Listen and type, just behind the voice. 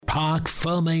Parc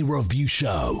Ferme Review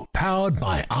Show, powered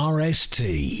by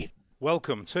RST.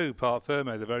 Welcome to Parc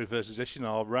Ferme, the very first edition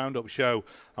of Roundup Show,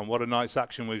 and what a night's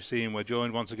action we've seen. We're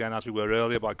joined once again, as we were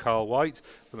earlier, by Carl White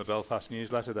from the Belfast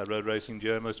Newsletter, their road racing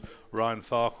journalist, Ryan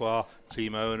Farquhar,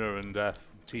 team owner and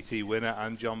TT winner,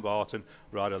 and John Barton,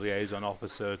 rider liaison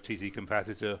officer, TT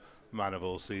competitor, man of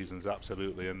all seasons,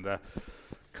 absolutely. And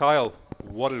Kyle,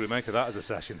 what did we make of that as a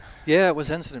session? Yeah, it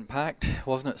was incident packed,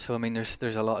 wasn't it? So I mean,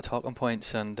 there's a lot of talking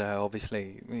points, and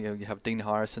obviously you have Dean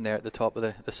Harrison there at the top of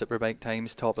the Superbike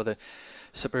times, top of the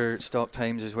Super Stock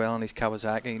times as well, and his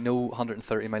Kawasaki. No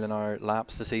 130 mile an hour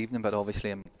laps this evening, but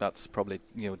obviously that's probably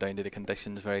down to the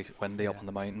conditions, very windy up on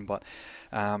the mountain. But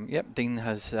Dean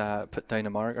has put down a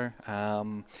marker,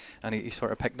 and he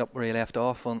sort of picked up where he left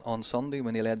off on Sunday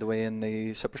when he led the way in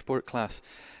the Supersport class.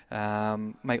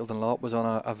 Michael Dunlop was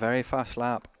on a very fast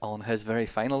lap on his very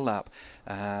final lap.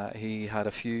 He had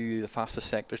the fastest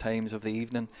sector times of the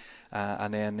evening,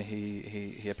 and then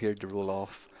he appeared to roll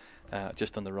off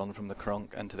just on the run from the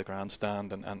Crunk into the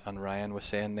grandstand. And Ryan was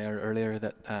saying there earlier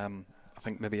that I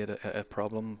think maybe had a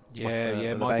problem. With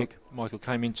the bike. Michael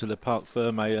came into the Parc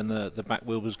Ferme and the back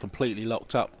wheel was completely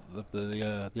locked up.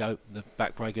 The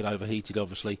back brake had overheated,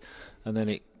 obviously, and then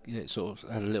it sort of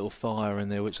had a little fire in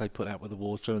there which they put out with the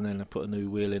water, and then they put a new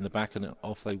wheel in the back, and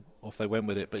off they went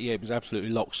with it. But yeah, it was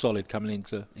absolutely lock solid coming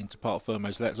into Parc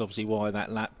Ferme, so that's obviously why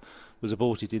that lap was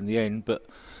aborted in the end. But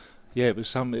yeah, it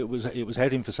was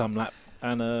heading for some lap,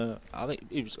 and I think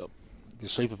it was the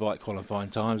Superbike qualifying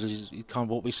times is kind of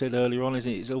what we said earlier on,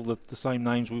 isn't it? It's all the same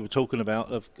names we were talking about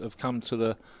have come to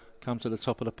the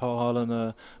top of the pile,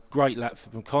 and great lap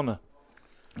from Connor.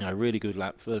 Really good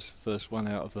lap, first one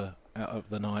out of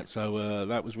the night, so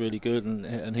that was really good,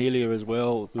 and Helia as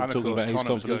well. We were talking about his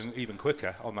confidence. Was going even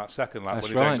quicker on that second lap. That's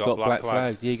when right. He got black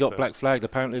flagged. Yeah, he got black flagged.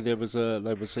 Apparently they were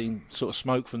seeing sort of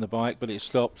smoke from the bike, but it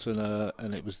stopped,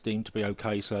 and it was deemed to be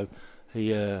okay. So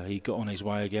he got on his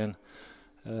way again.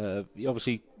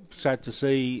 Obviously sad to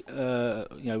see.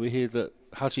 We hear that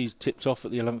Hutchie's tipped off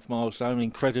at the 11th milestone.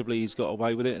 Incredibly, he's got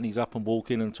away with it, and he's up and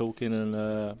walking and talking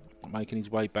and making his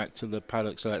way back to the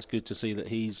paddock. So that's good to see that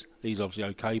he's obviously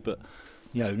okay. But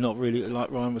not really,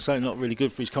 like Ryan was saying, not really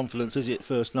good for his confidence, is it?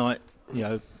 First night,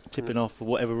 tipping off for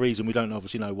whatever reason. We don't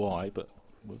obviously know why, but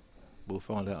we'll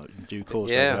find out in due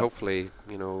course. Yeah, hopefully,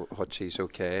 Hutchie's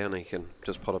okay and he can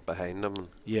just put it behind him. And,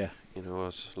 yeah.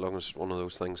 As long as one of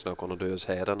those things not going to do his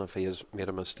head in, if he has made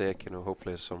a mistake,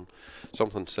 hopefully it's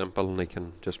something simple and he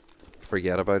can just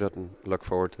forget about it and look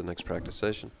forward to the next practice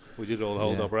session. We did all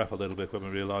hold our breath a little bit when we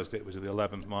realised it was at the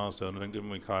 11th milestone, I think,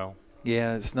 didn't we, Kyle?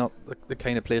 Yeah, it's not the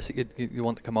kind of place that you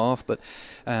want to come off, but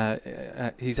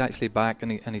he's actually back,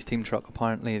 and his team truck,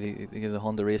 apparently the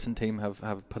Honda Racing team have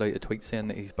put out a tweet saying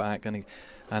that he's back, and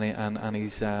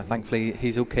he's thankfully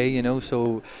he's okay,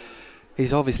 so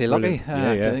he's obviously lucky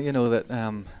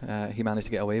that he managed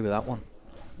to get away with that one.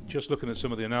 Just looking at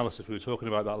some of the analysis, we were talking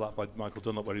about that lap by Michael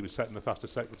Dunlop where he was setting the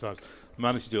fastest sector times.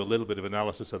 Managed to do a little bit of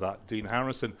analysis of that. Dean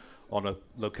Harrison on a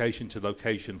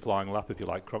location-to-location flying lap, if you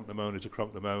like, Crunknamona to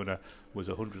Crunknamona, was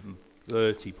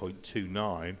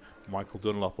 130.29. Michael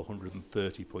Dunlop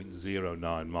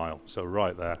 130.09 mile. So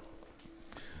right there.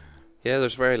 Yeah,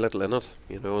 there's very little in it,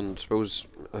 and I suppose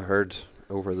I heard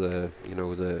over the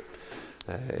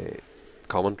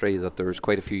commentary that there's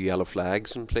quite a few yellow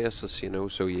flags in places,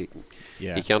 so you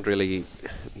can't really,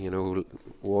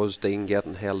 was Dean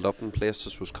getting held up in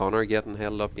places, was Connor getting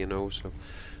held up, so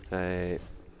there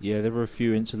were a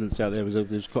few incidents out there.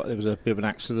 There was a bit of an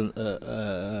accident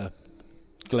at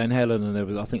Glen Helen,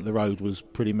 and I think the road was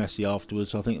pretty messy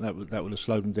afterwards. So I think that would have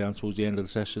slowed them down towards the end of the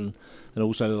session. And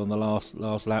also on the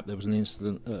last lap there was an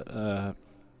incident at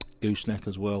Gooseneck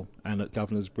as well, and at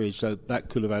Governor's Bridge, so that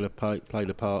could have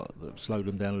played a part that slowed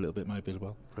them down a little bit maybe as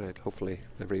well. Right, hopefully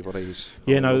everybody's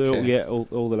okay.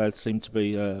 All the lads seem to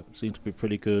be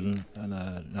pretty good,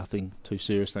 and nothing too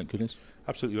serious, thank goodness.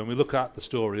 Absolutely. When we look at the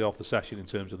story of the session in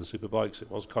terms of the Superbikes,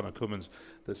 it was Connor Cummins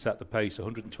that set the pace,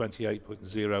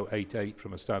 128.088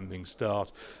 from a standing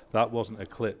start. That wasn't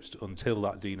eclipsed until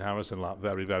that Dean Harrison lap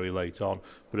very, very late on.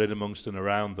 But in amongst and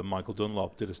around them, Michael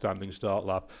Dunlop did a standing start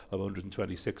lap of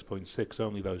 126.6,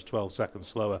 only those 12 seconds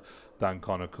slower than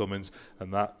Connor Cummins.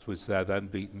 And that was then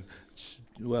beaten,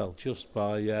 just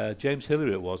by James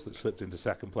Hillary it was, that slipped into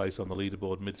second place on the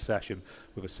leaderboard mid-session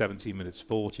with a 17 minutes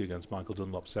 40 against Michael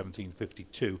Dunlop's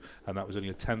 17.52, and that was only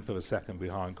a tenth of a second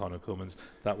behind Connor Cummins.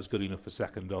 That was good enough for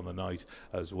second on the night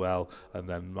as well. And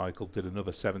then Michael did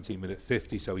another 17 minute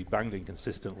 50, so he banged in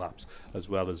consistent laps as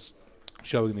well as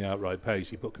showing the outright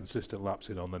pace. He put consistent laps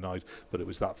in on the night, but it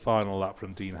was that final lap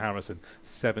from Dean Harrison,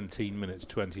 17 minutes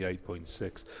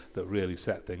 28.6, that really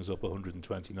set things up,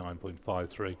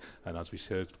 129.53, and as we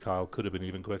said, Kyle, could have been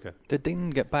even quicker. Did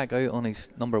Dean get back out on his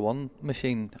number one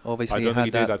machine? Obviously, I don't think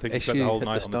he did. I think he issue spent the whole at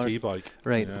night the on the start. T-bike.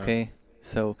 Right, Yeah. okay.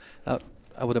 So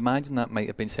I would imagine that might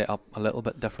have been set up a little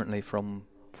bit differently from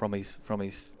his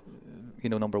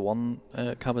number one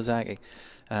Kawasaki.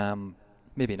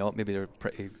 Maybe not. Maybe they're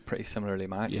pretty similarly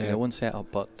matched, one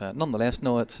setup. But nonetheless,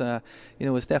 no, it's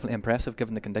it's definitely impressive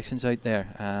given the conditions out there.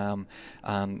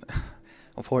 And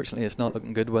unfortunately, it's not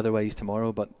looking good weather-wise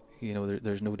tomorrow. But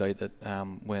there's no doubt that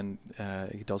when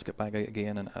he does get back out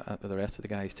again, and the rest of the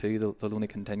guys too, they'll only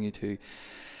continue to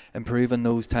improve in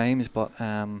those times. But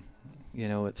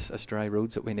it's dry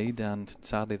roads that we need, and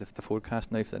sadly, the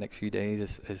forecast now for the next few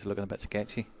days is looking a bit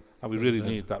sketchy. And we really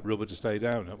need that rubber to stay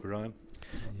down, don't we, Ryan?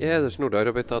 Yeah, there's no doubt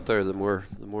about that. There, the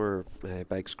more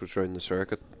bikes goes around the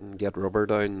circuit and get rubber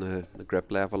down, the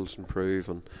grip levels improve,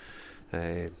 and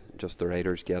just the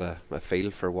riders get a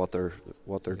feel for what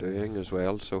they're doing as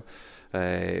well. So,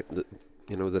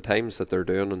 the times that they're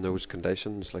doing in those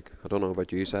conditions, like I don't know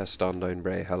about you, I stand down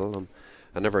Bray Hill and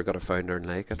I never got a founder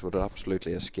like it. Would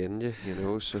absolutely have skinned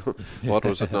you, So what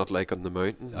was it not like on the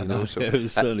mountain? I know. So it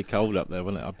was certainly cold up there,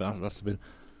 wasn't it? It must have been.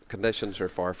 Conditions are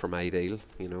far from ideal,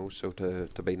 so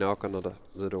to be knocking at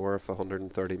the door of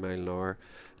 130 mile an hour,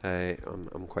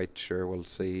 I'm quite sure we'll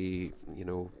see,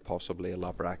 possibly a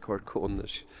lap record going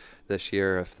this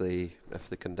year if the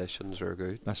conditions are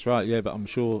good. That's right, yeah. But I'm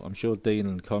sure Dean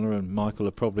and Connor and Michael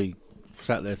are probably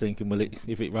sat there thinking, well,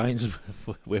 if it rains,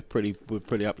 we're pretty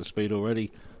up to speed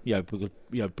already. Because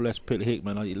bless Peter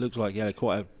Hickman, it looks like he had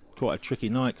quite a tricky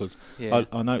night, because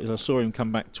I noticed I saw him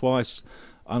come back twice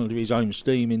under his own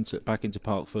steam back into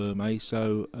Parc Fermé.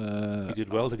 So he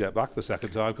did well to get back the second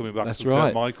time, coming back that's to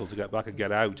right. Michael to get back and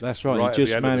get out. That's right. He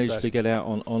just managed to get out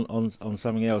on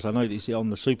something else. I noticed on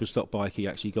the super stock bike he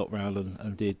actually got round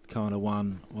and did kind of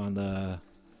one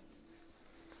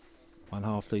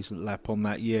half decent lap on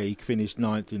that. Yeah, he finished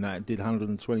 9th in that and did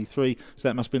 123. So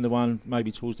that must have been the one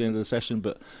maybe towards the end of the session.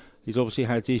 But he's obviously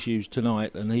had issues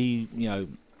tonight, and he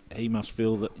must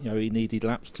feel that he needed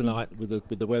laps tonight with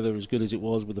the weather as good as it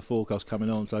was, with the forecast coming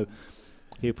on. So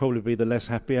he'll probably be the less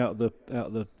happy out of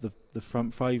the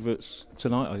front favourites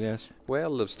tonight, I guess.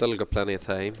 Well, they've still got plenty of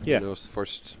time. Yeah. It's the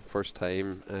first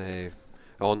time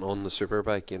on the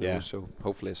superbike, Yeah. So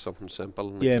hopefully it's something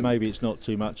simple. Yeah, maybe it's not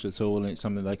too much at all, and it's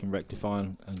something they can rectify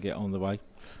and get on the way.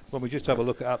 When we just have a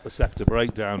look at the sector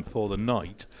breakdown for the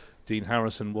night, Dean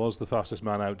Harrison was the fastest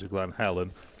man out to Glen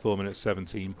Helen, 4 minutes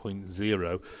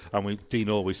 17.0, and Dean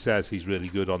always says he's really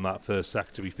good on that first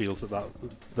sector. He feels that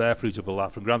their Fruita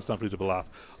Balaf and Grandstand Fruita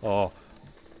Balaf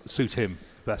suit him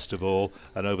best of all,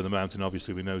 and over the mountain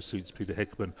obviously we know suits Peter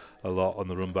Hickman a lot on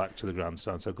the run back to the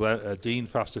grandstand. So Dean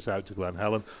fastest out to Glen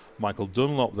Helen. Michael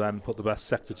Dunlop then put the best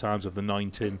sector times of the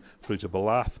 19 Fruita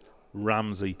Balaf,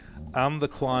 Ramsey, and the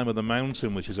climb of the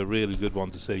mountain, which is a really good one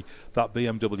to see. That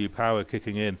BMW power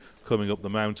kicking in, coming up the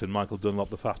mountain. Michael Dunlop,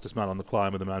 the fastest man on the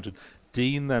climb of the mountain.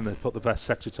 Dean then put the best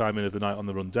sector time in of the night on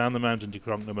the run down the mountain to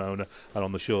Cronknamona, and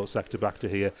on the short sector back to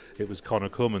here, it was Connor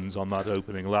Cummins on that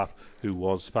opening lap who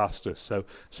was fastest. So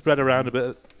spread around a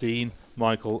bit, Dean,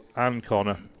 Michael and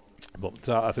Connor. But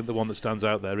I think the one that stands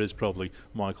out there is probably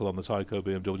Michael on the Tyco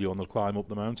BMW on the climb up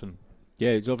the mountain.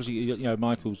 Yeah, it's obviously,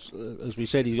 Michael's, as we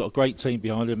said, he's got a great team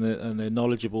behind him, and they're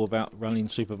knowledgeable about running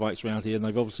superbikes around here, and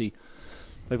they've obviously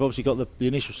got the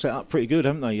initial setup pretty good,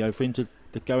 haven't they? For him to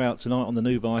go out tonight on the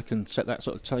new bike and set that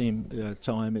sort of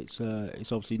time, it's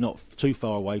obviously not too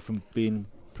far away from being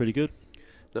pretty good.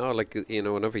 No,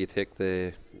 whenever you take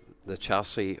the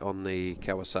chassis on the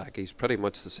Kawasaki, it's pretty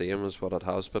much the same as what it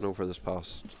has been over this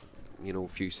past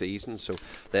few seasons. So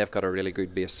they've got a really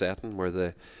good base setting, where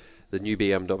the new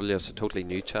BMW is a totally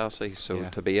new chassis, so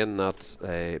to be in that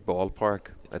ballpark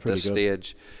at this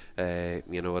stage,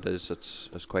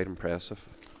 it's quite impressive.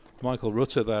 Michael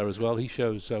Rutter there as well. He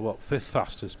shows fifth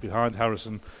fastest behind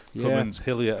Harrison, Cummins,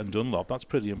 Hillier and Dunlop. That's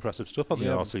pretty impressive stuff on the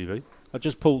RCV. I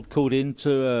just called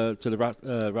into the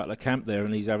Rattler camp there,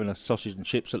 and he's having a sausage and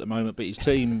chips at the moment. But his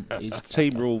team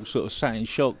are all sort of sat in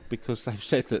shock, because they've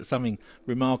said that something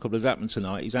remarkable has happened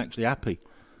tonight. He's actually happy.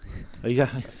 He's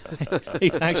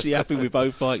actually happy with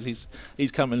both bikes.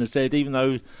 He's come in and said, even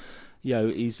though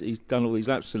he's done all these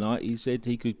laps tonight, he said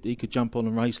he could jump on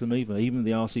and race them even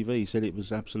the RCV. He said it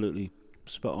was absolutely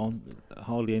spot on,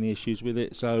 hardly any issues with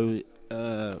it. So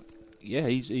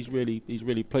he's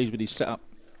really pleased with his setup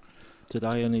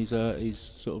today, and he's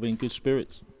sort of in good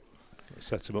spirits. It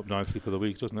sets him up nicely for the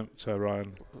week, doesn't it, Sir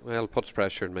Ryan? Well, puts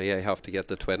pressure on me. I have to get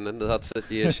the twin into that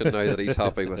situation now that he's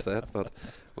happy with it, but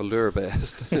we'll do our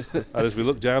best. And as we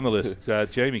look down the list,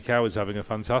 Jamie Coward's having a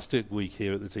fantastic week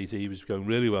here at the TT. He was going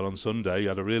really well on Sunday. He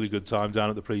had a really good time down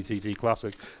at the Pre-TT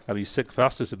Classic, and he's sixth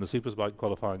fastest in the Superbike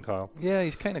qualifying, Kyle. Yeah,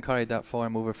 he's kind of carried that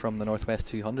form over from the Northwest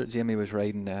 200. Jamie was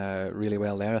riding really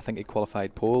well there. I think he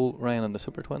qualified pole, Ryan, in the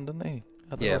Super Twin, didn't he?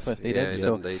 Yes, he did.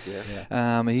 So, indeed,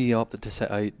 yeah. He opted to sit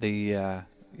out the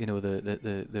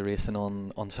racing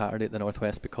on Saturday at the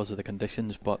Northwest because of the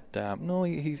conditions, but no,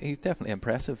 he's definitely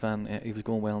impressive, and he was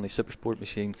going well in the Super Sport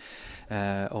machine,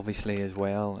 obviously as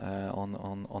well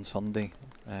on Sunday,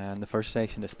 and the first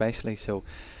session especially. So,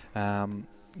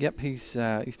 yep, he's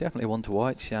definitely one to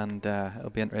watch, and it'll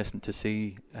be interesting to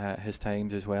see his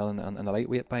times as well in the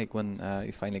lightweight bike when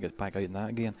he finally gets back out in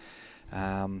that again.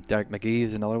 Derek McGee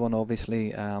is another one,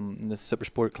 obviously, in the Super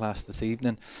Sport class this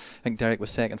evening. I think Derek was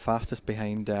second fastest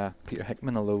behind Peter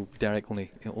Hickman, although Derek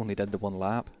only did the one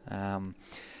lap.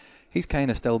 He's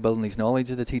kind of still building his knowledge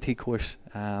of the TT course,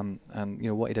 and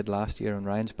what he did last year on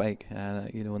Ryan's bike,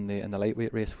 in the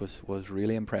lightweight race was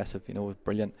really impressive. With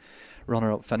brilliant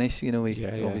runner-up finish. He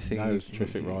obviously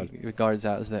terrific ride. He regards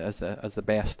that as the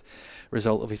best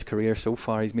result of his career so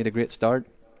far. He's made a great start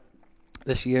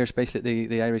this year, especially at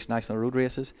the Irish National Road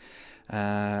Races.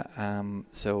 On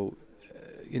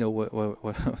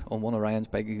one of Ryan's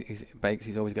bikes,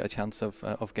 he's always got a chance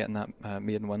of getting that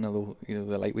maiden win. Although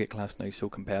the lightweight class now is so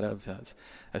competitive,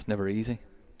 it's never easy.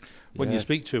 When you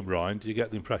speak to him, Ryan, do you get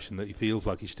the impression that he feels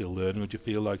like he's still learning, or do you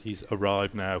feel like he's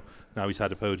arrived now he's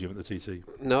had a podium at the TT?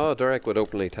 No, Derek would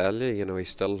openly tell you, he's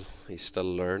still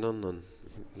learning, and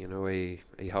he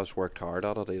has worked hard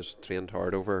at it. He's trained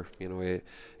hard over. He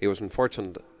was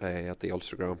unfortunate at the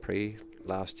Ulster Grand Prix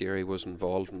last year. He was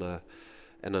involved in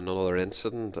another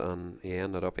incident, and he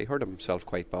hurt himself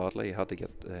quite badly. He had to get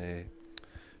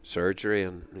surgery,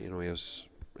 and he was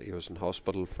in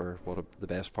hospital for the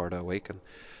best part of a week, and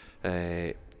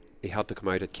he had to come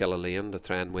out at Killalane to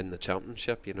try and win the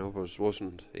championship. He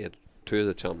had two of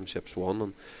the championships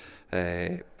won,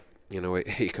 and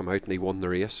he came out and he won the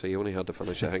race. He only had to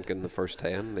finish, I think, in the first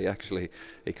 10. He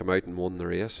came out and won the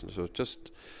race, and so it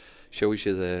just shows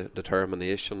you the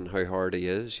determination, how hard he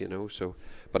is, So,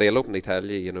 but he'll openly tell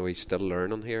you, he's still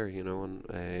learning here,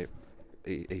 and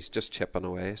he's just chipping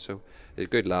away. So he's a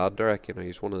good lad, Derek.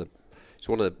 He's one of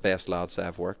the best lads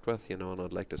I've worked with, and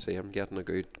I'd like to see him getting a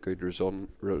good result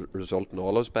in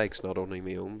all his bikes, not only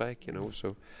my own bike,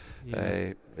 So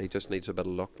he just needs a bit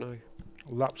of luck now.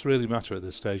 Laps really matter at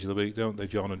this stage of the week, don't they,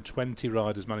 John? And 20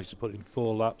 riders managed to put in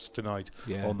 4 laps tonight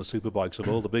on the Superbikes. Of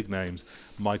all the big names,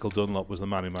 Michael Dunlop was the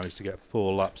man who managed to get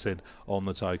 4 laps in on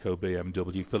the Tyco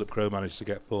BMW. Philip Crowe managed to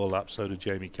get 4 laps, so did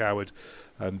Jamie Coward,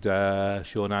 and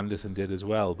Sean Anderson did as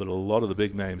well. But a lot of the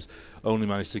big names only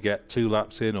managed to get 2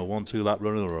 laps in, or 1 2-lap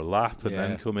run, or a lap, and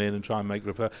then come in and try and make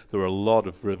repair. There were a lot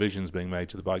of revisions being made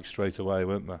to the bike straight away,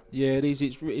 weren't there? Yeah, it is.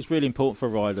 It's really important for a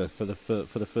rider for the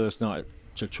first night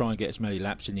to try and get as many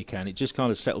laps in you can. It just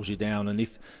kind of settles you down, and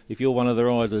if you're one of the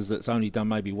riders that's only done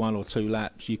maybe 1 or 2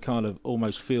 laps, you kind of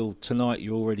almost feel tonight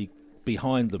you're already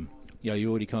behind them. You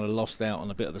already kind of lost out on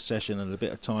a bit of the session and a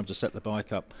bit of time to set the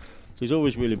bike up. So it's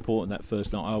always really important that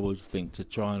first night, I always think, to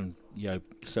try and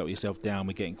settle yourself down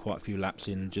with getting quite a few laps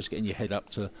in and just getting your head up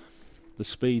to the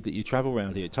speed that you travel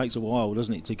around here. It takes a while,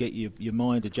 doesn't it, to get your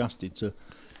mind adjusted to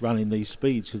running these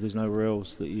speeds, because there's nowhere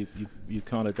else that you've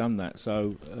kind of done that.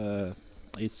 So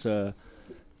it's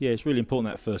really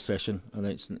important, that first session, and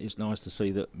it's nice to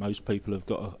see that most people have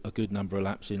got a good number of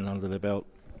laps in under their belt.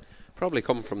 Probably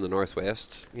coming from the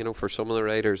Northwest, for some of the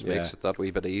riders, makes it that wee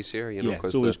bit easier.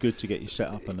 It's always good to get you set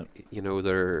up in it.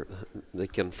 They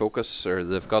can focus, or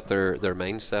they've got their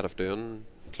mindset of doing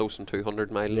close to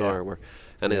 200 mile an hour. Where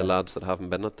any of the lads that haven't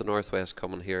been at the Northwest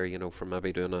coming here, from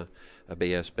maybe doing a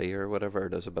BSB or whatever,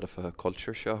 there's a bit of a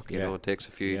culture shock. It takes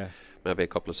maybe a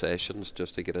couple of sessions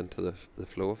just to get into the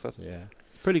flow of it. Yeah.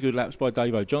 Pretty good laps by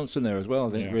Davo Johnson there as well.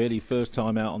 I think really first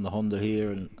time out on the Honda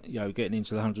here, and getting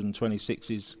into the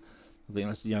 126s. I think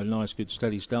that's nice, good,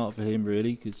 steady start for him,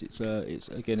 really, because it's all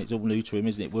new to him,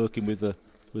 isn't it? Working with the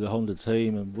Honda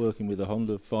team and working with the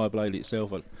Honda Fireblade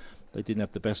itself. They didn't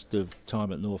have the best of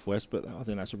time at Northwest, but I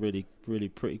think that's a really, really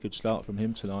pretty good start from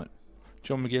him tonight.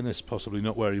 John McGuinness possibly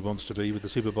not where he wants to be with the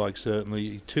Superbike,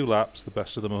 certainly. 2 laps, the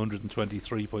best of them,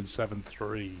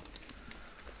 123.73.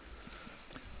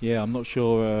 Yeah, I'm not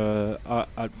sure. I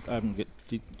haven't get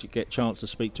a chance to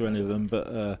speak to any of them,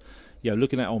 but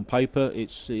looking at it on paper,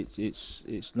 it's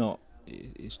not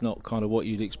it's not kind of what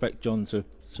you'd expect John to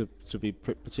be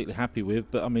particularly happy with.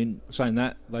 But I mean, saying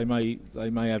that, they may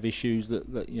have issues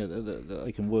that that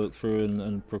they can work through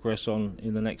and progress on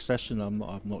in the next session. I'm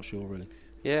not sure really.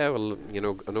 Yeah, well, I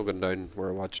know going down where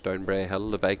I watched down Bray Hill,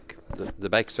 the bike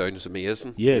sounds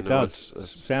amazing. Yeah, it does.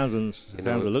 Sounds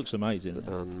and looks amazing.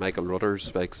 And Michael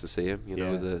Rutter's bike's the same.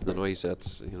 The noise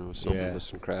that's something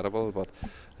that's incredible. But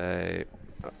I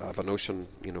have a notion,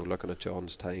 looking at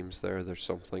John's times there's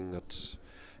something that's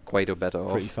quite a bit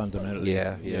off. Pretty fundamentally.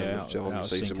 Yeah. John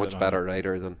seems a much better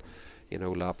rider than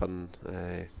lapping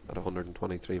at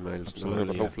 123 miles an hour.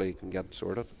 But hopefully he can get it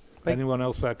sorted. Anyone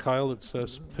else there, Kyle,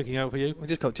 that's picking out for you? Well,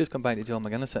 just come back to John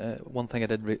McGuinness. One thing I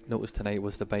did notice tonight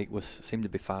was the bike seemed to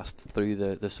be fast through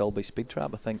the Sulby speed trap.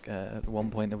 I think at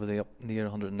one point it was up near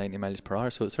 190 miles per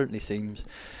hour, so it certainly seems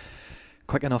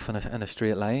quick enough in a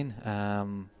straight line.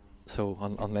 So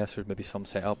unless there's maybe some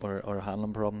setup or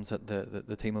handling problems that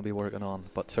the team will be working on,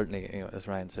 but certainly, as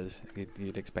Ryan says,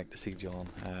 you'd expect to see John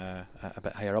a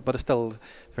bit higher up. But it's still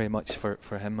very much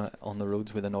for him on the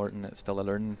roads with the Norton. It's still a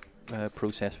learning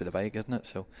process with the bike, isn't it?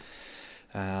 So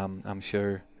I'm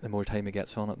sure the more time he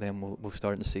gets on it, then we'll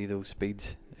start to see those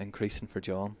speeds increasing for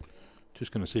John.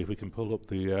 Just going to see if we can pull up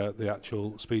the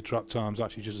actual speed trap times,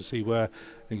 actually, just to see where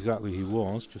exactly he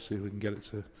was. Just see if we can get it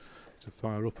to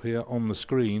fire up here on the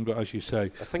screen. But as you say,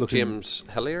 I think James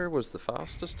Hillier was the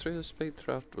fastest through the speed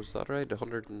trap. Was that right?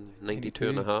 192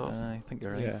 and a half. I think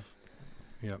you're right.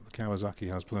 Yeah, the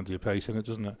Kawasaki has plenty of pace in it,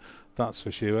 doesn't it? That's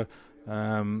for sure.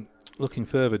 Looking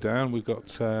further down, we've got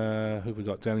who've we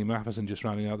got? Denny Matheson just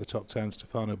rounding out the top 10.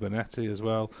 Stefano Bonetti as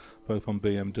well, both on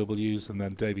BMWs, and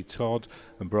then Davey Todd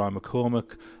and Brian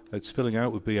McCormack. It's filling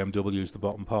out with BMWs, the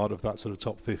bottom part of that sort of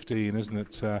top 15, isn't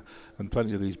it? And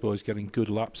plenty of these boys getting good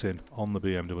laps in on the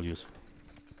BMWs.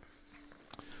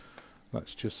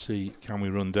 Let's just see, can we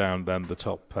run down then the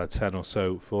top 10 or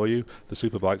so for you? The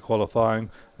Superbike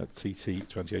qualifying at TT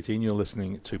 2018. You're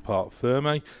listening to Parc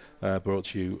Ferme, brought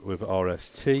to you with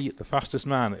RST. The fastest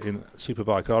man in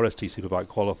Superbike, RST Superbike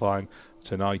qualifying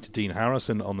tonight, Dean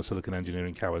Harrison on the Silicon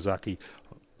Engineering Kawasaki.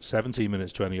 17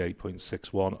 minutes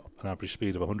 28.61, an average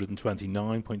speed of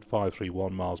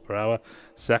 129.531 miles per hour.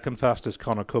 Second fastest,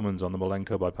 Connor Cummins on the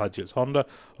Malenko by Paget's Honda,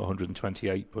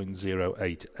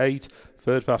 128.088.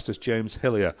 Third fastest, James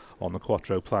Hillier on the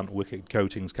Quattro Plant Wicked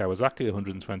Coatings Kawasaki,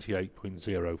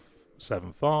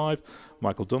 128.075.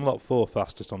 Michael Dunlop, fourth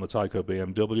fastest on the Tyco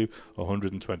BMW,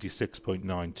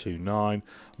 126.929.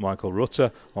 Michael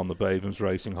Rutter on the Bavens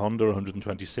Racing Honda,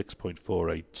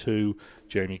 126.482.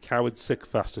 Jamie Coward,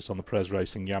 sixth fastest on the Prez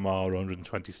Racing Yamaha,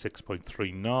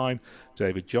 126.39.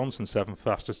 David Johnson, seventh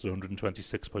fastest at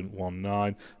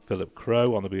 126.19. Philip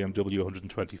Crow on the BMW,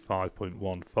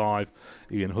 125.15.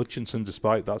 Ian Hutchinson,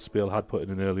 despite that Spiel had put in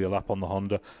an earlier lap on the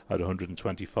Honda, at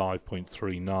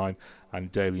 125.39.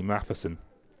 And Daley Matheson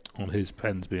on his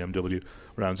Penn's BMW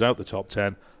rounds out the top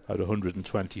 10 at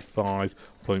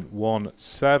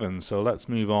 125.17. So let's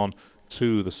move on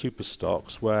to the super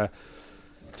stocks, where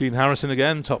Dean Harrison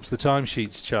again tops the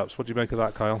timesheets, chaps. What do you make of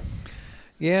that, Kyle?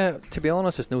 Yeah, to be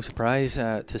honest, it's no surprise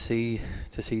to see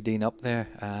Dean up there.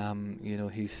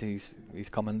 He's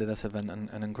come into this event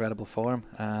in incredible form,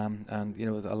 and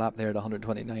a lap there at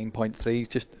 129.3,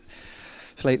 just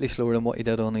slightly slower than what he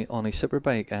did on his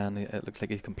superbike, and it looks like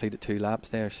he completed 2 laps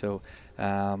there. So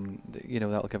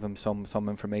that'll give him some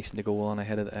information to go on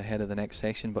ahead of the next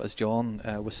session. But as John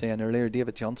was saying earlier,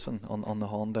 David Johnson on the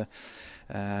Honda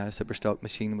Superstock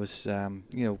machine was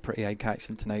pretty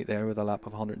eye-catching tonight there with a lap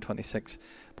of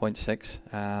 126.6.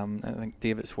 I think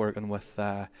David's working with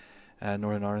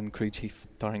Northern Ireland crew chief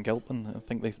Darren Gilpin. I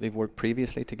think they've worked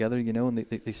previously together, and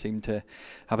they seem to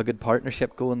have a good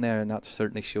partnership going there, and that's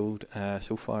certainly showed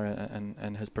so far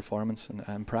in his performance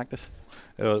and practice.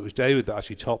 It was David that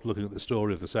actually topped, looking at the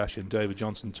story of the session. David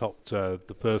Johnson topped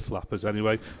the first lappers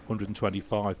anyway,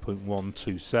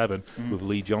 125.127, with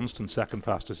Lee Johnston second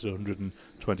fastest at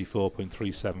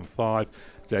 124.375.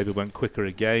 David went quicker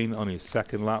again on his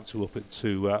second lap to up it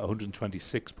to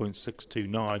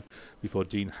 126.629 before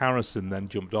Dean Harrison then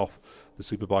jumped off the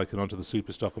Superbike and onto the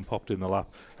Superstock and popped in the lap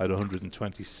at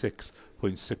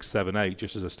 126.678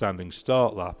 just as a standing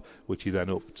start lap, which he then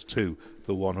upped to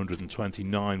the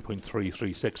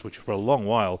 129.336, which for a long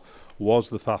while was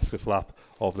the fastest lap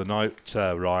of the night,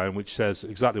 Ryan, which says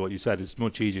exactly what you said. It's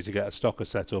much easier to get a stocker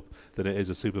set up than it is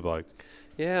a Superbike.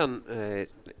 Yeah, and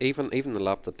even the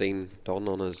lap that Dean done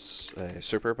on his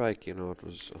Superbike, it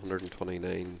was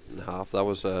 129.5. That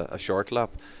was a short lap.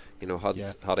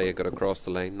 Had he got across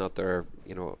the line that there,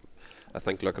 I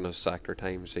think looking at his sector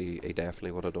times, he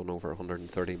definitely would have done over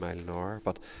 130 mile an hour.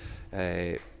 But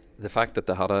the fact that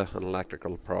they had an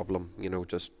electrical problem,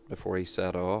 just before he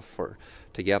set off, or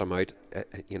to get him out,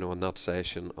 in that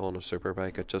session on a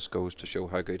superbike, it just goes to show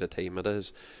how good a team it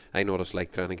is. I know what it's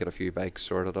like trying to get a few bikes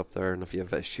sorted up there, and if you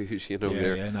have issues, fair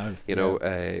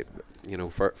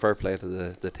play to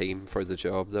the team for the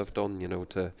job they've done,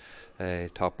 to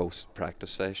top both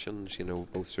practice sessions,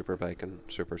 both superbike and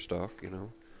superstock,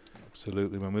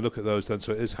 Absolutely. When we look at those, then,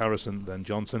 so it is Harrison, then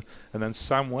Johnson, and then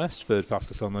Sam West, third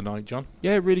fastest on the night, John.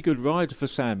 Yeah, really good ride for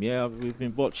Sam. Yeah, we've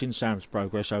been watching Sam's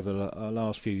progress over the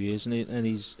last few years, and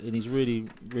he's really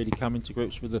coming to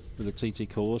grips with the TT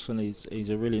course, and he's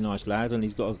a really nice lad, and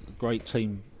he's got a great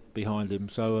team behind him.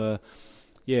 So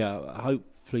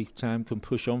hopefully Sam can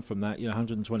push on from that.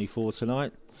 124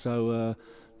 tonight, so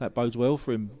that bodes well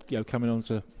for him. Coming on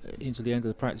into the end of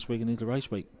the practice week and into race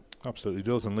week. Absolutely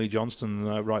does, and Lee Johnston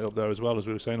right up there as well, as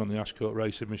we were saying, on the Ashcote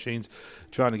Racing machines,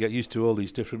 trying to get used to all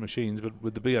these different machines. But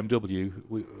with the BMW,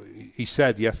 he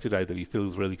said yesterday that he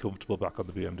feels really comfortable back on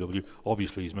the BMW.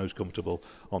 Obviously he's most comfortable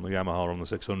on the Yamaha on the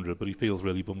 600, but he feels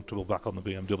really comfortable back on the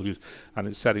BMWs, and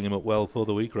it's setting him up well for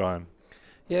the week, Ryan.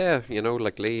 Yeah,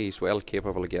 like Lee, he's well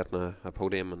capable of getting a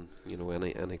podium in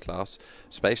any class,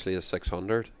 especially the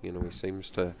 600. He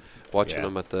seems to, watching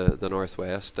him at the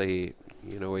Northwest, he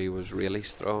was really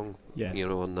strong,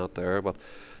 on that there. But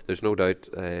there's no doubt,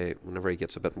 whenever he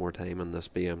gets a bit more time in this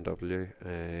BMW,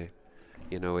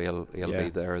 he'll be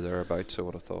thereabouts, I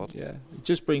would have thought. Yeah, it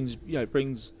just brings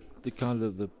the kind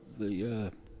of the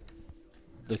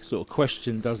sort of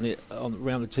question, doesn't it,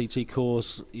 around the TT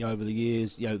course, over the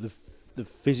years, the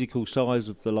physical size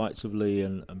of the likes of Lee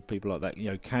and people like that,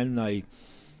 can they,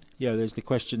 there's the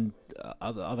question,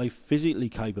 are they physically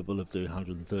capable of doing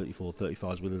 134,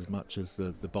 35s with as much as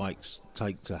the bikes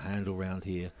take to handle around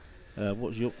here?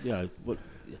 What's your,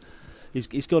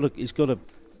 it's got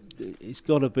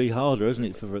to be harder, isn't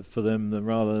it, for them than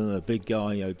rather than a big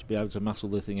guy, to be able to muscle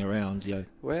the thing around,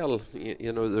 Well,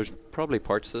 there's probably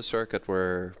parts of the circuit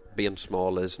where being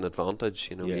small is an advantage.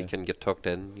 You can get tucked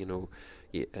in.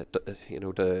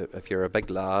 If you're a big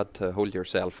lad, to hold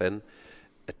yourself in,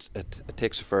 it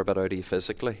takes a fair bit out of you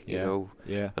physically. I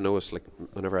know it's like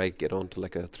whenever I get onto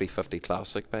like a 350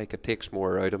 classic bike, it takes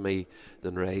more out of me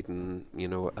than riding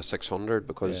a 600,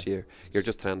 because you're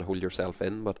just trying to hold yourself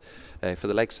in. But for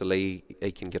the likes of Lee,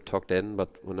 he can get tucked in,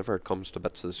 but whenever it comes to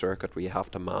bits of the circuit where you have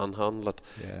to manhandle it,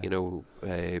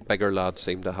 bigger lads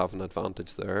seem to have an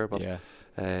advantage there. But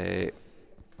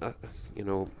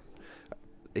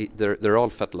they're all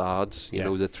fit lads,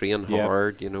 they train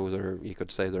hard, you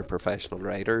could say they're professional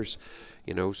riders,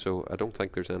 so I don't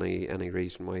think there's any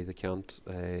reason why they can't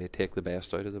take the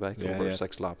best out of the bike over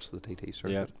 6 laps of the TT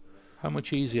circuit. Yeah. How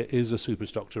much easier is a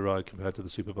superstock to ride compared to the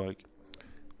superbike?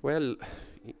 Well,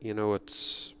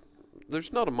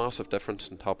 there's not a massive difference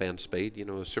in top end speed. A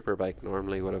superbike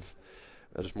normally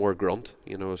has more grunt,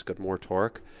 it's got more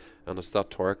torque, and it's that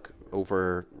torque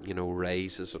over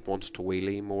raises, it wants to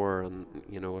wheelie more, and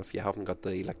if you haven't got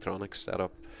the electronics set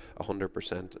up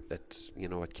 100%,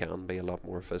 it can be a lot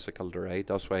more physical to ride.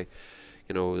 That's why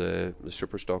the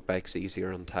superstock bike's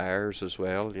easier on tires as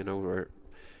well, where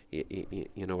a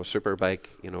superbike,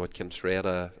 it can shred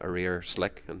a rear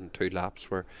slick in 2 laps,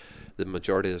 where the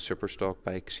majority of the superstock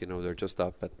bikes, they're just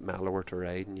that bit mellower to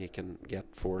ride, and you can get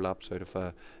 4 laps out of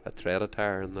a threaded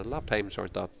tire, and the lap times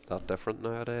aren't that different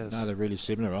nowadays. No, they're really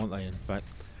similar, aren't they, in fact?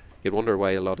 You'd wonder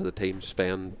why a lot of the teams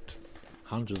spend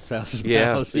hundreds of thousands of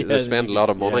pounds. They spend a lot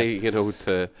of money,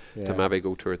 to maybe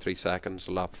go 2 or 3 seconds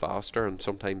a lap faster, and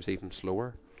sometimes even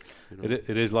slower.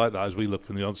 It is like that. As we look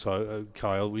from the onside,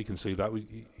 Kyle, we can see that.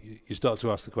 You start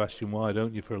to ask the question, why,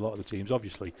 don't you, for a lot of the teams?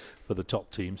 Obviously, for the top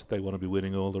teams, they want to be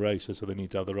winning all the races, so they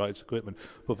need to have the right equipment.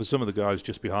 But for some of the guys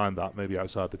just behind that, maybe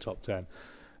outside the top 10,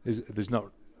 there's not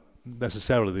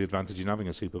necessarily the advantage in having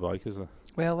a superbike, is there?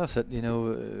 Well, that's it,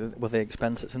 with the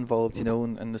expense that's involved,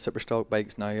 and the superstock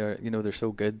bikes now are, they're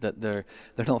so good that they're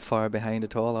not far behind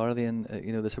at all, are they? And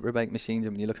the superbike machines,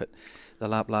 and when you look at the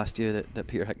lap last year that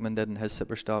Peter Hickman did in his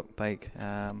superstock bike,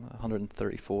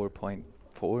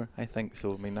 134.4, I think.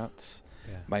 So I mean, that's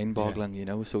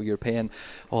mind-boggling, so you're paying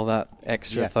all that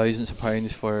extra thousands of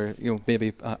pounds for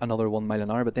maybe another 1 mile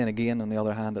an hour, but then again, on the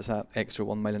other hand, it's that extra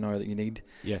 1 mile an hour that you need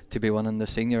to be winning the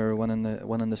senior or winning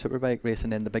the superbike race,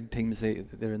 and then the big teams,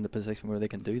 they're in the position where they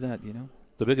can do that.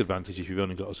 The big advantage, if you've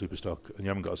only got a superstock and you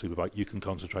haven't got a superbike, you can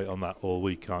concentrate on that all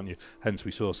week, can't you? Hence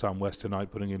we saw Sam West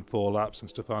tonight putting in 4 laps, and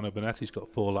Stefano Bonetti's got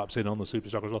 4 laps in on the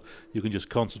superstock as well. You can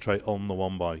just concentrate on the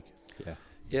one bike.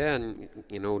 Yeah, and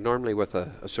normally with a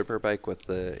superbike, with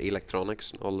the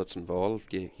electronics and all that's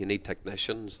involved, you need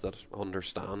technicians that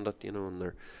understand it,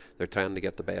 and they're trying to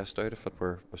get the best out of it.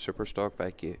 Where a super stock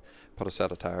bike, you put a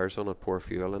set of tyres on it, pour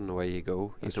fuel in, away you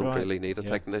go. That's you don't right. really need a Yeah.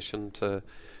 technician to,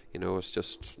 it's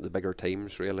just the bigger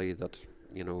teams really that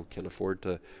can afford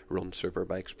to run super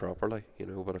bikes properly.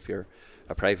 But if you're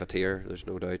a privateer, there's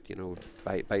no doubt,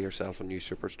 buy yourself a new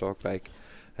super stock bike.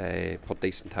 Put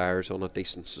decent tyres on it,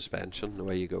 decent suspension,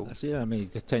 away you go. That's it. I mean,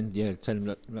 just tell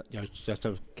them just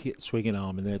have a kit swinging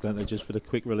arm in there, don't they? Just for the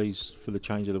quick release, for the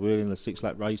change of the wheel in the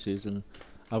 6-lap races, and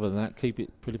other than that, keep it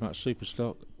pretty much super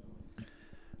stock.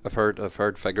 I've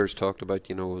heard figures talked about,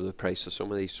 the price of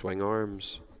some of these swing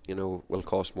arms, will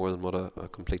cost more than what a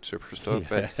complete super stock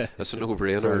bike. It's a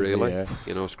no-brainer, Crazy, really. yeah.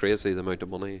 It's crazy the amount of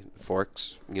money,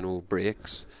 forks,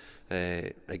 brakes,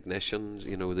 ignitions,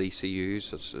 the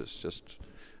ECUs.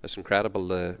 It's incredible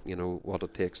what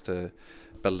it takes to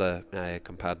build a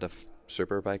competitive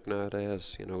super bike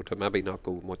nowadays. To maybe not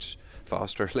go much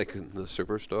faster like in the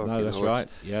super stock. No, that's right.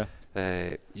 Yeah.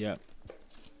 Yeah.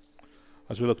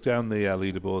 As we look down the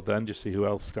leaderboard then, just see who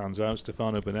else stands out.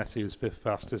 Stefano Bonetti is 5th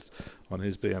fastest on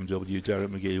his BMW.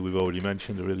 Derek McGee, we've already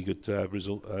mentioned, a really good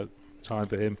result time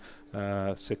for him.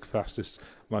 6th fastest.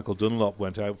 Michael Dunlop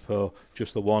went out for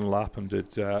just the one lap and did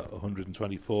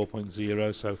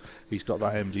 124.0, so he's got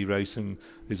that MD Racing,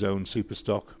 his own super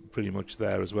stock, pretty much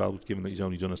there as well, given that he's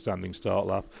only done a standing start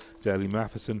lap. Daley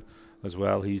Matheson as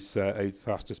well, he's 8th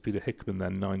fastest. Peter Hickman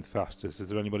then 9th fastest. Is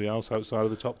there anybody else outside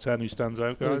of the top 10 who stands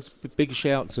out, guys? Well, big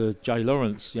shout to Jay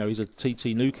Lawrence. He's a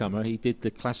TT newcomer. He did the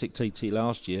classic TT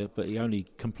last year, but he only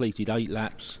completed 8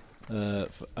 laps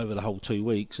over the whole 2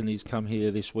 weeks, and he's come here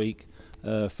this week,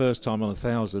 first time on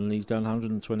 1,000, and he's done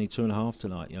 122.5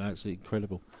 tonight. It's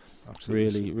incredible.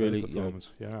 Absolutely, really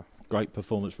performance. Yeah, great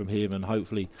performance from him, and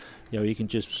hopefully, he can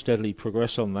just steadily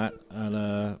progress on that,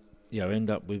 and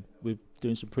end up with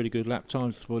doing some pretty good lap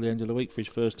times before the end of the week for his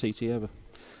first TT ever.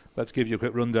 Let's give you a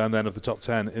quick rundown then of the top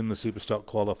 10 in the Superstock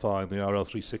qualifying, the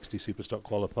RL360 Superstock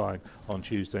qualifying on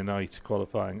Tuesday night,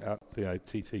 qualifying at the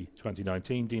TT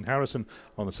 2019. Dean Harrison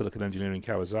on the Silicon Engineering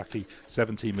Kawasaki,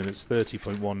 17 minutes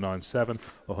 30.197,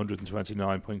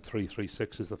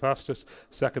 129.336 is the fastest.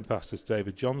 Second fastest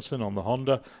David Johnson on the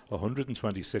Honda,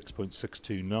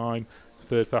 126.629.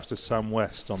 Third fastest Sam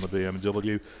West on the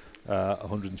BMW,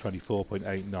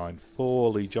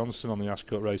 124.894. Lee Johnson on the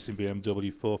Ashcote Racing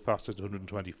BMW, 4th fastest,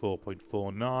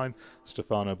 124.49.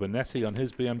 Stefano Bonetti on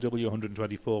his BMW,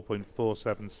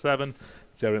 124.477.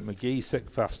 Derek McGee, 6th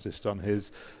fastest on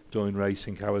his Doyne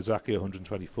Racing Kawasaki,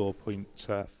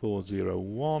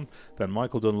 124.401. Then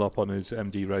Michael Dunlop on his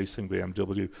MD Racing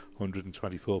BMW,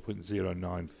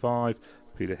 124.095.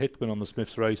 Peter Hickman on the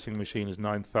Smiths Racing machine is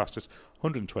 9th fastest,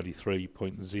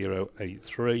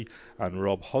 123.083, and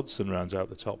Rob Hodson rounds out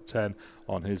the top 10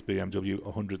 on his BMW,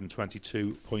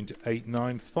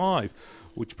 122.895,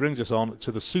 which brings us on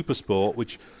to the Super Sport,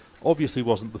 which obviously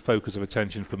wasn't the focus of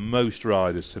attention for most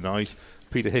riders tonight.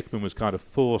 Peter Hickman was kind of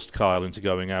forced Kyle into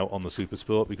going out on the Super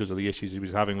Sport because of the issues he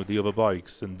was having with the other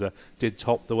bikes, and did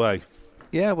top the way.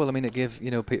 Yeah, well, I mean, it gave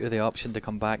Peter the option to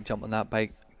come back, jump on that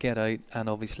bike, get out, and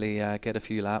obviously get a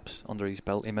few laps under his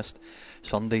belt. He missed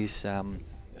Sunday's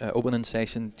opening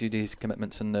session due to his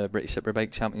commitments in the British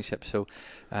Superbike Championship, so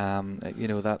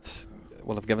that's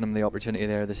have given him the opportunity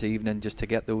there this evening just to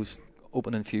get those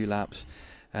opening few laps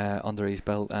under his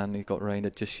belt, and he got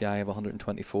rounded just shy of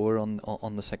 124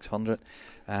 on the 600.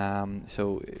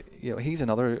 So he's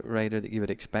another rider that you would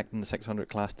expect in the 600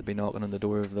 class to be knocking on the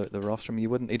door of the rostrum.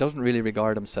 He doesn't really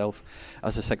regard himself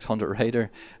as a 600 rider,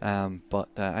 but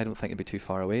I don't think he'd be too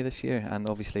far away this year. And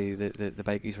obviously the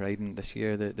bike he's riding this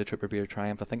year, the Trooper Beer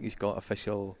Triumph, I think he's got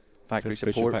official factory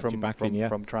support from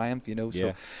Triumph.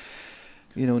 So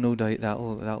no doubt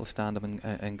that'll stand him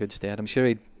in good stead. I'm sure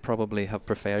he'd probably have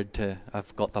preferred to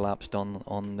have got the laps done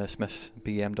on the Smiths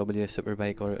BMW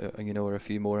Superbike, or a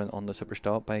few more on the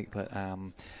Superstock bike. But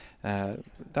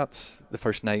that's the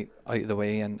first night out of the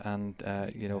way, and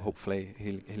hopefully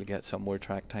he'll get some more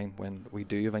track time when we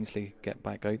do eventually get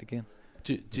back out again.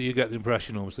 Do you get the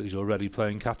impression almost that he's already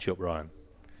playing catch up, Ryan?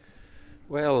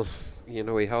 Well, he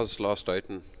has lost out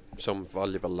in some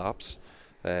valuable laps.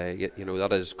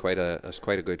 That is quite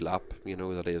a good lap,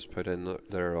 that he has put in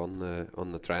there on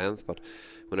the Triumph. But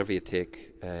whenever you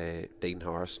take Dean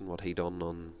Harrison, what he done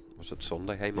on was it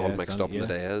Sunday? I'm all mixed up in the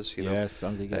days, you know. Yeah,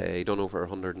 Sunday. He done over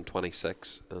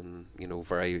 126 in, you know,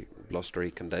 very blustery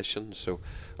conditions. So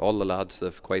all the lads,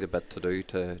 they've quite a bit to do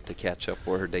to catch up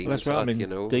where Dean's that's right. at, I mean, you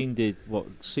know. Dean did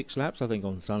 6 laps I think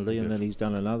on Sunday, and then he's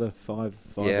done another five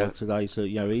odd today. So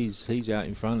you know, he's out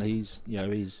in front. He's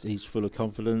he's full of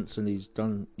confidence, and he's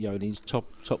done and he's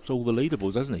topped all the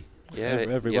leaderboards, hasn't he? Yeah,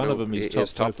 every one of them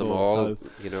is topped them all, so,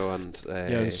 you know, and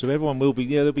so everyone will be.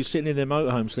 They'll be sitting in their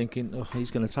motorhomes thinking, "Oh,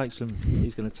 he's going to take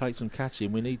some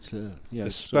catching. We need to."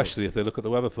 Especially if they look at the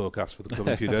weather forecast for the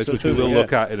coming few days, which we will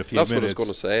look at in a few minutes. That's what I was going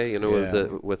to say. You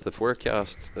know, with the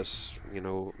forecast, you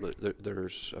know,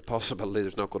 there's a possibility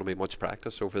there's not going to be much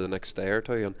practice over the next day or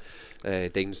two,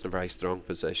 and Dean's in a very strong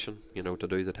position, you know, to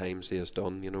do the times he has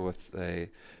done. You know, with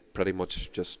pretty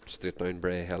much just straight down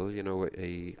Bray Hill. You know,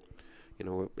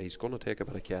 he's going to take a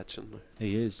bit of catching.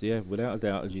 He is, without a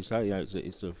doubt. As you say,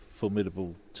 it's a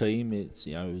formidable team. It's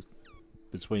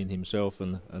between himself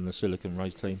and the Silicon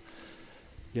Race team.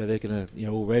 Yeah, they're going to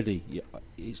already.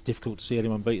 It's difficult to see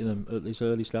anyone beating them at this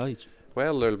early stage.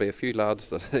 Well, there'll be a few lads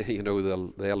that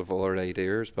they'll have other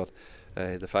ideas, but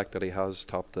the fact that he has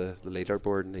topped the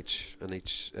leaderboard in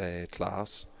each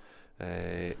class.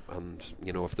 And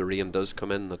you know, if the rain does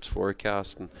come in, that's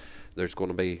forecast, and there's going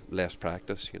to be less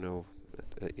practice. He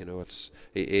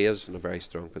is in a very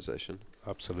strong position.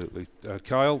 Absolutely.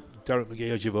 Kyle, Derek McGee,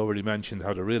 as you've already mentioned,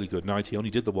 had a really good night. He only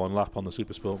did the one lap on the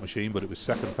Supersport machine, but it was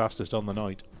second fastest on the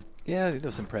night. Yeah, it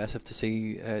was impressive to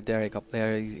see Derek up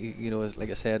there.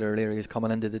 Like I said earlier, he's coming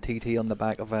into the TT on the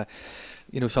back of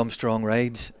some strong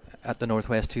rides at the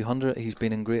Northwest 200. He's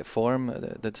been in great form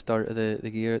at the start of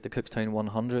the year at the Cookstown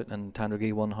 100 and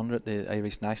Tandragee 100, the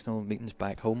Irish National meetings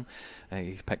back home.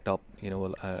 He's picked up a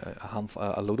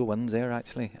load of wins there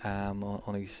actually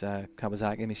on his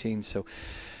Kawasaki machines. So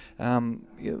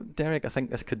Derek, I think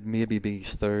this could maybe be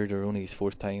his third or only his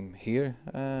fourth time here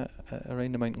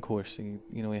around the mountain course. He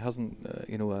hasn't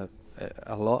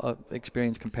a lot of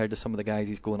experience compared to some of the guys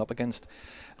he's going up against,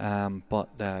 but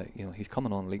he's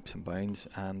coming on leaps and bounds,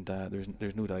 and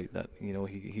there's no doubt that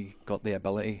he got the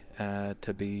ability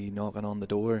to be knocking on the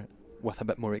door with a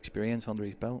bit more experience under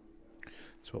his belt.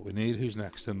 That's what we need. Who's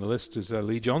next in the list is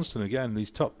Lee Johnston again.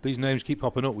 These names keep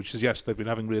popping up, which suggests they've been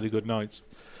having really good nights.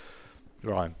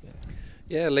 Ryan.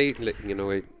 Yeah, Lee,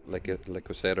 like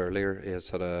I said earlier,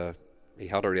 he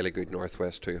had a really good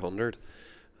Northwest 200,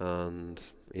 and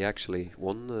he actually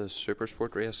won the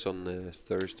Supersport race on the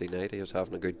Thursday night. He was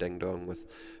having a good ding dong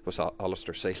with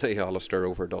Alistair Seeley. Alistair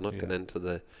overdone it, going into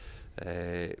the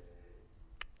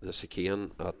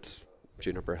chicane at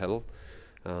Juniper Hill,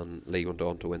 and Lee went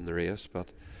on to win the race. But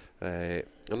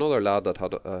another lad that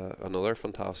had another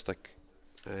fantastic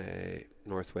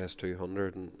Northwest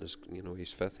 200, and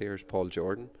he's fifth here, is Paul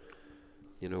Jordan.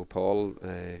 Paul,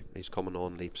 he's coming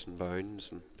on leaps and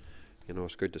bounds, and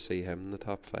it's good to see him in the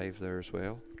top 5 there as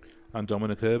well. And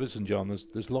Dominic Herberts, and John,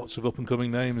 there's lots of up and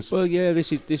coming names. Well,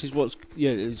 this is what's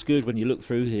it's good when you look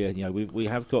through here. We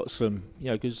have got some,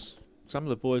 because some of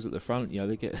the boys at the front,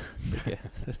 they get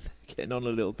getting on a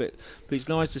little bit. But it's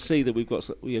nice to see that we've got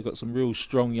some real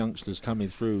strong youngsters coming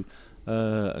through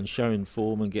and showing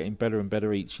form and getting better and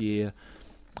better each year.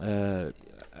 And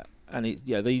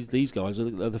these guys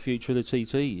are the future of the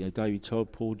TT. David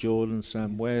Todd, Paul Jordan,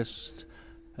 Sam West.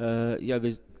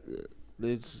 There's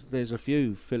a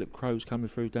few. Philip Crow's coming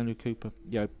through. Daniel Cooper.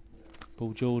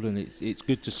 Paul Jordan. It's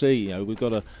good to see. We've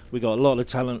got a lot of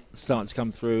talent starting to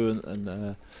come through,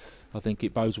 and I think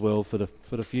it bodes well for the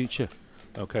future.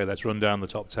 Okay, let's run down the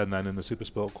top 10 then in the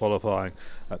Supersport qualifying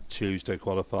at Tuesday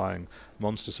qualifying.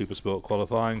 Monster Supersport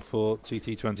qualifying for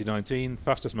TT 2019.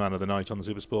 Fastest man of the night on the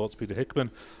Supersports, Peter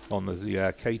Hickman on the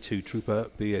K2 Trooper,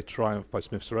 be a Triumph by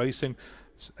Smiths Racing.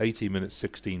 It's 18 minutes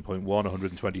 16.1,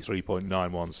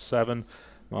 123.917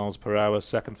 miles per hour.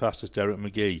 Second fastest Derek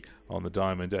McGee on the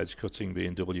Diamond Edge Cutting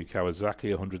BMW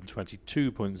Kawasaki,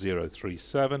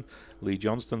 122.037. Lee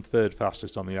Johnston third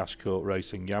fastest on the Ashcourt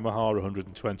Racing Yamaha,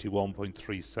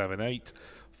 121.378.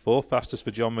 Fourth fastest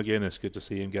for John McGuinness. Good to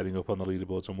see him getting up on the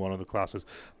leaderboards on one of the classes.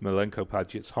 Malenko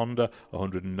Padgett's Honda,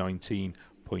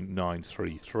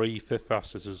 119.933. Fifth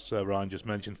fastest, as Ryan just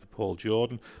mentioned, for Paul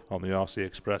Jordan on the RC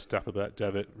Express Dapperbet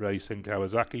Devitt Racing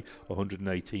Kawasaki,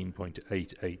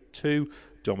 118.882.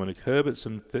 Dominic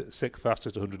Herbertson sixth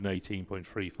fastest,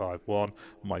 118.351.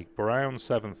 Mike Brown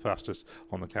seventh fastest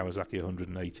on the Kawasaki,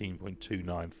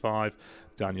 118.295.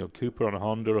 Daniel Cooper on a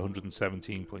Honda,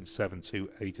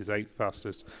 117.728 is eighth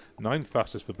fastest. Ninth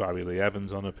fastest for Barry Lee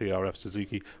Evans on a PRF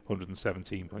Suzuki,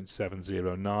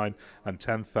 117.709. And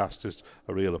 10th fastest,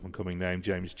 a real up and coming name,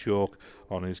 James Chalk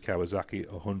on his Kawasaki,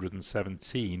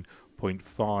 117.1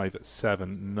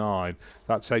 102.579.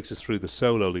 That takes us through the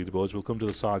solo leaderboards. We'll come to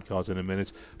the sidecars in a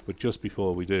minute, but just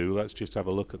before we do, let's just have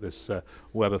a look at this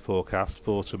weather forecast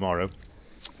for tomorrow,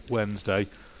 Wednesday.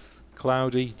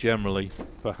 Cloudy generally,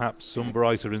 perhaps some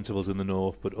brighter intervals in the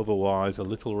north, but otherwise a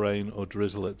little rain or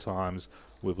drizzle at times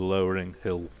with lowering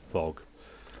hill fog.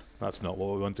 That's not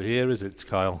what we want to hear, is it,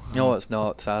 Kyle? No, it's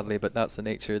not, sadly, but that's the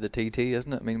nature of the TT,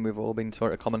 isn't it? I mean, we've all been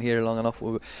sort of coming here long enough.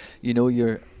 You know,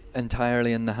 you're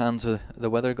entirely in the hands of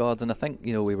the weather gods, and I think,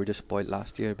 you know, we were just spoiled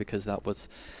last year because that was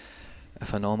a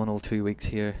phenomenal 2 weeks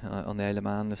here on the Isle of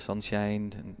Man, the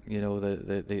sunshine, and, you know,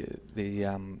 there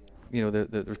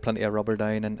was plenty of rubber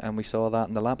down, and we saw that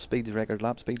in the record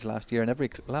lap speeds last year, and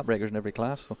every lap records in every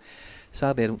class. So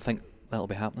sadly, I don't think that'll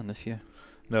be happening this year.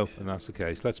 No, and that's the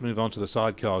case. Let's move on to the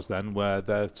sidecars then, where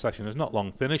their session is not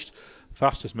long finished.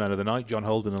 Fastest men of the night, John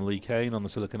Holden and Lee Kane on the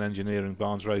Silicon Engineering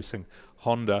Barnes Racing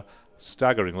Honda.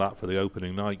 Staggering lap for the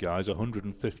opening night, guys.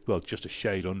 150, well, just a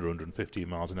shade under 115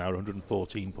 miles an hour,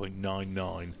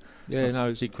 114.99. Yeah, no,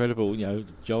 it's incredible. You know,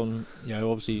 John, you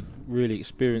know, obviously really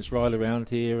experienced rider around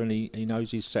here, and he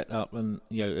knows his setup, and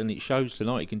you know, and it shows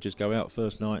tonight. He can just go out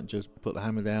first night and just put the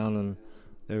hammer down, and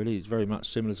there it is. Very much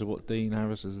similar to what Dean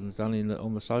Harris has done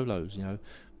on the solos, you know,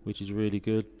 which is really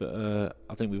good. But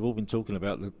I think we've all been talking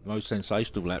about the most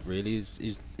sensational lap. Really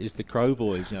is the Crow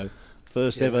Boys, you know.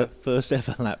 First ever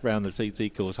lap round the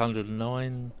TT course,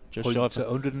 109, just shy of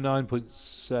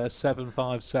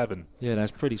 109.757. Yeah,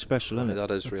 that's pretty special, isn't it? That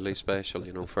is really special,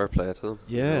 you know, fair play to them.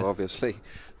 Yeah. You know, obviously,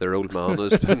 their old man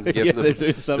has been giving them,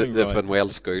 they've right. been well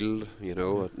schooled, you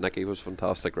know. Nicky was a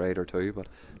fantastic rider too, but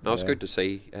no, it's good to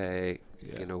see,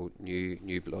 you know,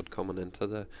 new blood coming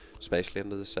especially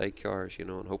into the sidecars, you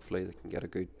know, and hopefully they can get a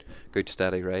good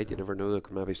steady ride. You never know, they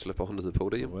could maybe slip onto the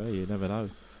podium. Well, you never know.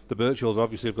 The Birchalls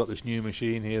obviously have got this new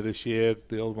machine here this year.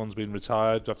 The old one's been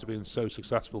retired after being so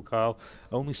successful, Kyle.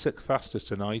 Only 6th fastest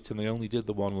tonight, and they only did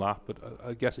the one lap, but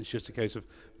I guess it's just a case of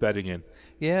bedding in.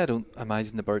 Yeah, I don't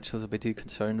imagine the Birchalls will be too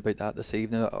concerned about that this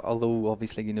evening, although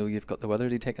obviously, you know, you've got the weather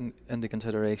to take into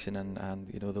consideration, and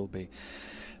you know, there'll be,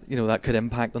 you know, that could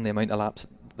impact on the amount of laps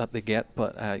that they get,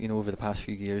 but you know, over the past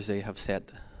few years they've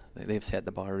set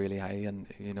the bar really high, and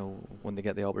you know, when they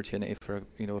get the opportunity for,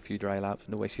 you know, a few dry laps,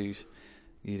 no issues,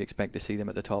 you'd expect to see them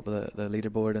at the top of the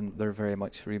leaderboard, and they're very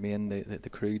much remain the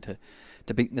crew to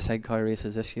beat in the sidecar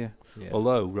races this year. Yeah.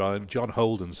 Although, Ryan, John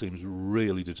Holden seems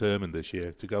really determined this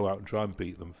year to go out and try and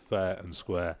beat them fair and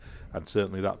square, and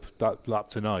certainly that lap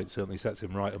tonight certainly sets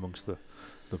him right amongst the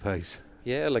pace.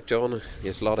 Yeah, like John, he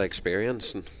has a lot of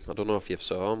experience, and I don't know if you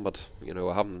saw him, but you know,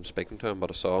 I haven't been speaking to him,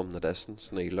 but I saw him in the distance,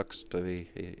 and he looks to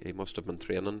be, he must have been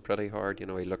training pretty hard. You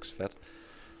know, he looks fit.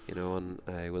 You know, and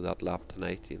with that lap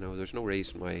tonight, you know, there's no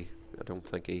reason why I don't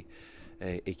think he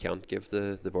can't give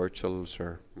the Birchalls,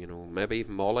 or you know, maybe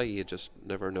even Molly. You just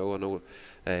never know. I know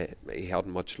he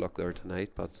hadn't much luck there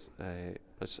tonight, but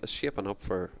it's shaping up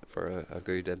for a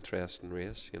good, interesting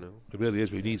race. You know, it really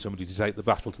is. We need somebody to take the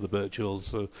battle to the Birchalls.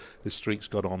 So this streak's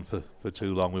gone on for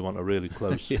too long. We want a really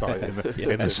close fight in the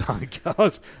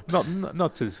sidecars.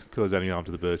 Not to cause any harm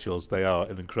to the Birchalls. They are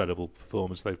an incredible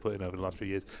performance they've put in over the last few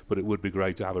years. But it would be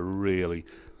great to have a really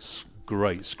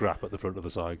great scrap at the front of the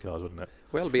sidecars, wouldn't it?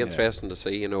 Well, it'll be interesting to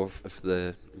see. You know, if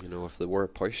they were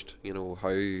pushed. You know,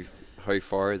 how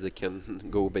far they can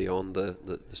go beyond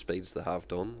the speeds they have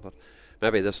done, but.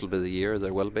 Maybe this will be the year.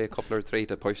 There will be a couple or three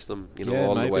to push them, you know,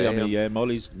 all maybe. the way. I mean,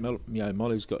 Molly's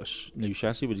got a new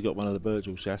chassis, but he's got one of the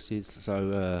Birchall chassis.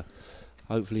 So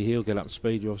hopefully he'll get up to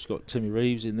speed. You've also got Timmy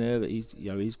Reeves in there that he's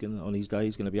going on his day.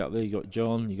 He's going to be up there. You got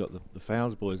John. You got the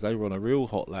Fowles boys. They were on a real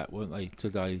hot lap, weren't they,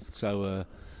 today? So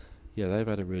they've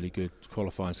had a really good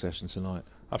qualifying session tonight.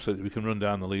 Absolutely. We can run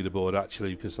down the leaderboard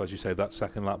actually, because as you say, that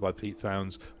second lap by Pete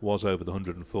Fownes was over the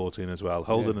 114 as well.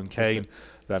 Holden and Kane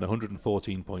then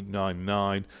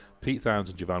 114.99. Pete Fownes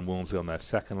and Jovan Walmsley on their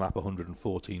second lap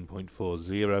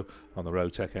 114.40 on the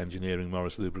Rotec Engineering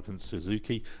Morris Lubricants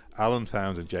Suzuki. Alan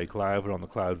Fownes and Jake Lowther on the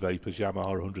Cloud Vapors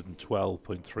Yamaha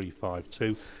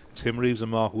 112.352. Tim Reeves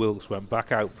and Mark Wilkes went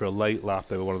back out for a late lap.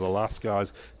 They were one of the last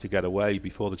guys to get away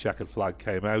before the checkered flag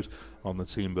came out on the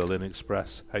Team Berlin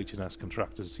Express H&S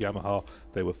Contractors Yamaha.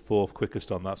 They were fourth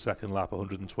quickest on that second lap,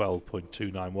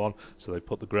 112.291. So they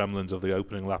put the gremlins of the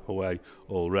opening lap away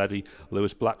already.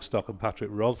 Lewis Blackstock and Patrick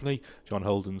Rosney, John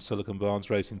Holden's Silicon Barnes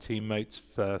Racing teammates,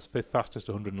 fifth fastest,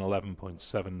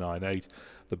 111.798.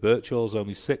 The Birchalls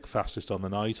only sixth fastest on the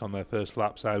night on their first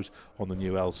laps out on the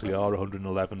new LCR,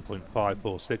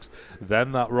 111.546.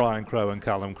 Then that Ryan Crowe and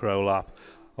Callum Crowe lap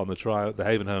on the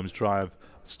Haven Homes Triumph.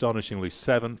 Astonishingly,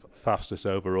 7th fastest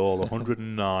overall,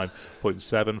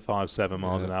 109.757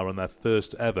 miles an hour on their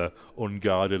first ever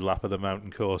unguided lap of the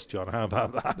mountain course. John, how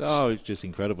about that? Oh, it's just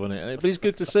incredible, isn't it? But it's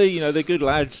good to see. They're good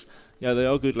lads. They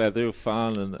are good lads. They're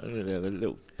fun, and they're a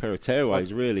little pair of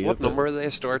tearaways, really. What number are they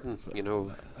starting?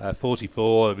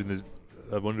 44. I mean,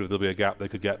 I wonder if there'll be a gap they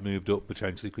could get moved up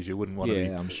potentially, because you wouldn't want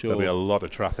to. I'm sure there'll be a lot of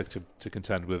traffic to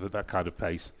contend with at that kind of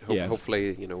pace.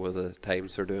 Hopefully, with the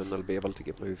times they're doing, they'll be able to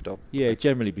get moved up. Yeah,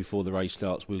 generally before the race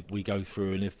starts, we go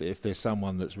through, and if there's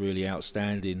someone that's really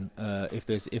outstanding, if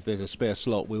there's a spare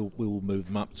slot, we'll move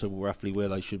them up to roughly where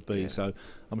they should be. Yeah. So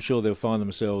I'm sure they'll find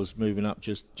themselves moving up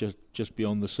just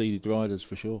beyond the seeded riders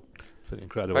for sure. It's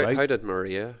incredible. How did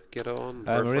Maria get on?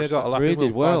 Maria got a lap. Maria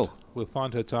did well. We'll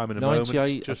find her time in a 98,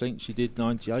 moment. I think she did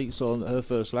 98. So on her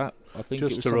first lap, I think.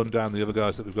 Just to run down the other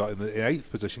guys that we've got in the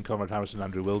 8th position: Conrad Harrison,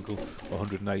 Andrew Wilgle,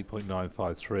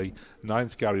 108.953.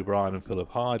 9th, Gary Bryan and Philip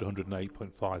Hyde,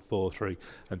 108.543.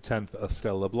 And 10th,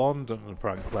 Estelle LeBlond and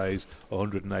Frank Clays,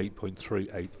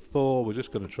 108.384. We're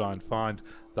just going to try and find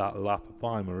that lap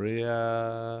by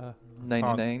Maria.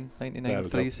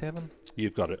 99.37.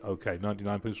 You've got it. Okay,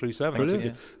 99.37. That's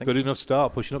a good enough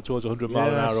start, pushing up towards 100 mile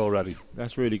an hour already.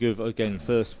 That's really good. Again,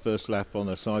 first lap on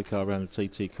a sidecar around the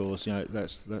TT course.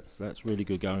 That's really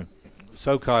good going.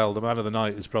 So, Kyle, the man of the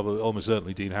night is probably almost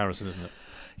certainly Dean Harrison, isn't it?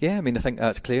 Yeah, I mean, I think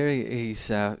that's clear. He's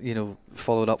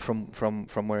followed up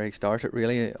from where he started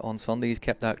really on Sunday. He's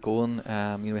kept that going.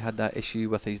 He had that issue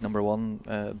with his number one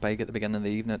bike at the beginning of the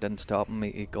evening. It didn't stop him.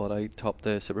 He got out, topped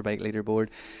the Superbike leaderboard.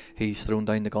 He's thrown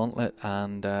down the gauntlet,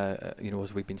 and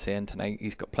as we've been saying tonight,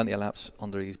 he's got plenty of laps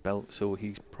under his belt, so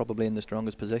he's probably in the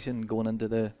strongest position going into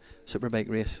the Superbike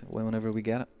race whenever we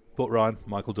get it. But Ryan,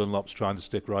 Michael Dunlop's trying to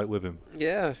stick right with him.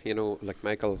 Yeah, like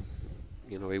Michael.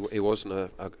 He wasn't a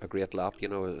great lap.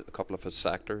 A couple of his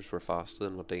sectors were faster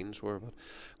than what Dean's were, but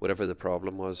whatever the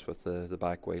problem was with the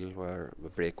back wheel, where the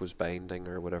brake was binding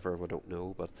or whatever, we don't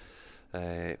know. But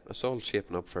it's all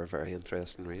shaping up for a very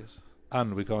interesting race.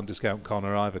 And we can't discount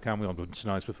Connor either, can we, on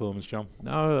tonight's performance, John?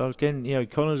 No, again,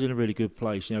 Connor's in a really good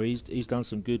place. He's done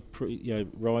some good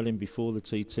riding before the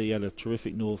TT. He had a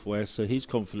terrific Northwest, so his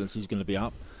confidence is going to be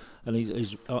up. And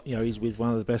he's with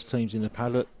one of the best teams in the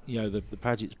paddock. The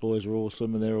Paget's boys are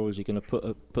awesome, and they're always going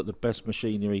to put the best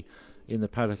machinery in the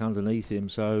paddock underneath him.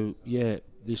 So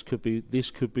this could be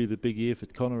the big year for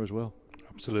Connor as well.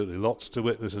 Absolutely. Lots to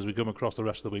witness as we come across the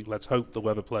rest of the week. Let's hope the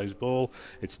weather plays ball.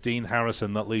 It's Dean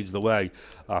Harrison that leads the way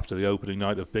after the opening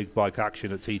night of big bike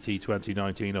action at TT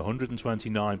 2019,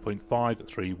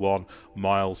 129.531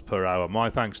 miles per hour. My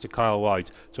thanks to Kyle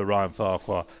White, to Ryan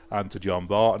Farquhar and to John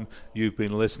Barton. You've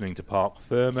been listening to Parc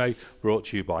Ferme, brought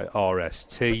to you by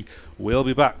RST. We'll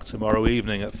be back tomorrow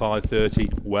evening at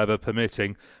 5:30, weather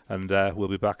permitting, and we'll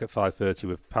be back at 5:30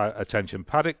 with Attention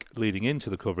Paddock leading into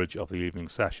the coverage of the evening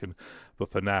session. But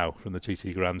for now, from the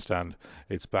TT Grandstand,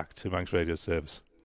 it's back to Manx Radio Service.